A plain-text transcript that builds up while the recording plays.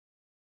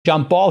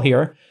jump ball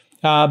here.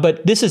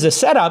 But this is a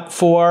setup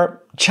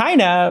for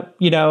China,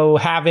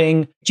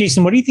 having...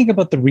 Jason, what do you think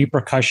about the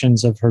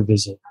repercussions of her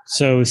visit?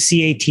 So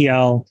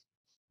CATL,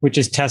 which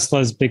is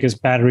Tesla's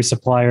biggest battery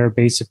supplier,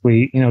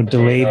 basically,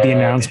 delayed the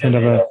announcement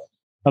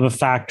of a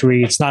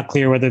factory. It's not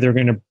clear whether they're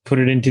going to put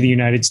it into the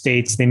United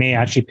States. They may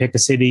actually pick a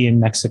city in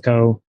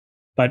Mexico.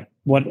 But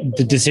what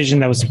the decision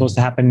that was supposed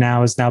to happen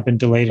now has now been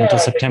delayed until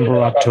September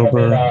or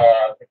October.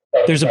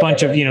 There's a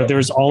bunch of,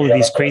 there's all of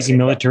these crazy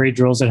military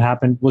drills that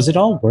happened. Was it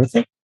all worth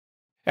it?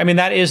 I mean,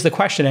 that is the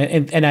question.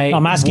 And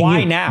I'm asking why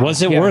you, now?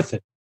 Was it worth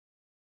it?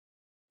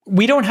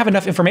 We don't have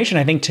enough information,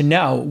 I think, to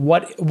know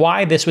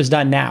why this was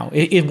done now.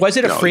 Was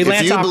it a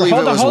freelance opera?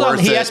 Hold on.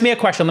 He asked me a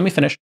question. Let me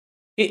finish.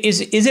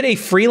 Is it a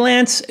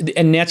freelance,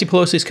 and Nancy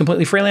Pelosi is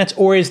completely freelance,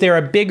 or is there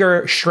a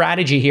bigger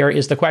strategy here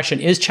is the question.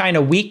 Is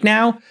China weak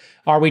now?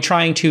 Are we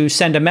trying to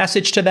send a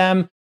message to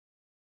them?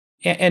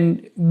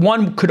 And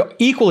one could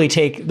equally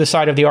take the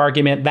side of the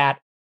argument that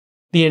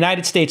the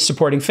United States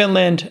supporting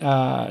Finland,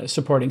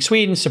 supporting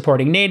Sweden,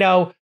 supporting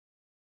NATO,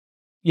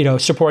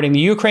 supporting the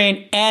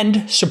Ukraine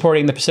and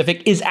supporting the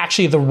Pacific is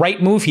actually the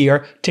right move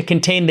here to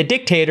contain the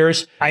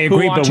dictators. I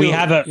agree, but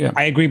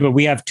I agree, but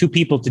we have two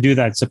people to do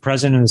that. It's the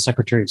president and the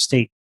Secretary of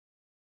State.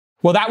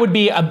 Well, that would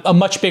be a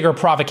much bigger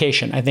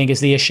provocation, I think, is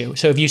the issue.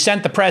 So if you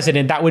sent the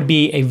president, that would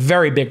be a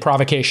very big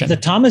provocation. The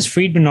Thomas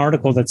Friedman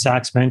article that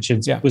Sachs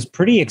mentions was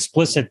pretty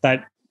explicit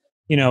that,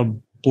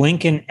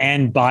 Blinken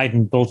and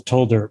Biden both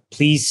told her,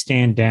 please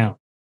stand down.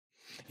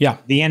 Yeah.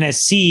 The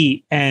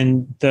NSC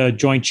and the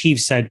Joint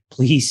Chiefs said,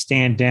 please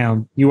stand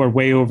down. You are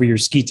way over your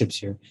ski tips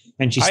here.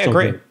 And she still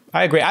did.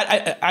 I agree.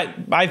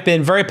 I've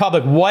been very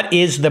public. What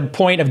is the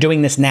point of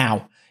doing this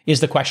now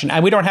is the question.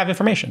 And we don't have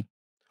information.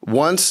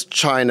 Once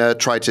China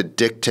tried to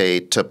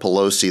dictate to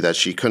Pelosi that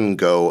she couldn't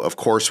go, of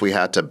course we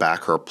had to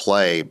back her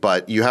play,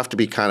 but you have to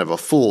be kind of a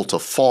fool to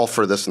fall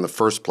for this in the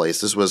first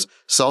place. This was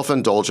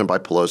self-indulgent by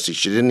Pelosi.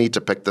 She didn't need to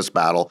pick this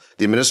battle.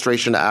 The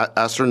administration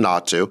asked her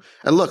not to.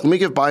 And look, let me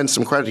give Biden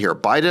some credit here.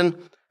 Biden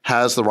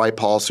has the right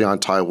policy on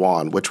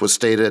Taiwan, which was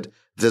stated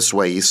this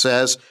way. He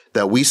says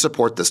that we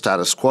support the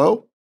status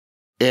quo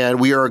and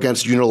we are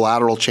against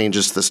unilateral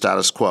changes to the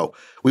status quo.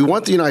 We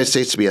want the United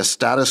States to be a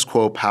status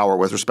quo power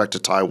with respect to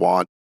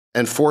Taiwan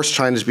and force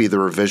China to be the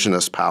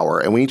revisionist power.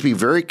 And we need to be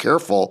very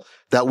careful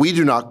that we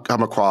do not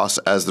come across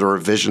as the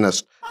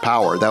revisionist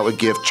power. That would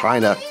give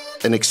China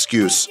an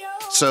excuse.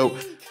 So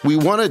we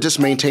want to just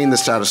maintain the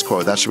status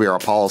quo. That should be our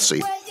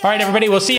policy. All right, everybody, we'll see you.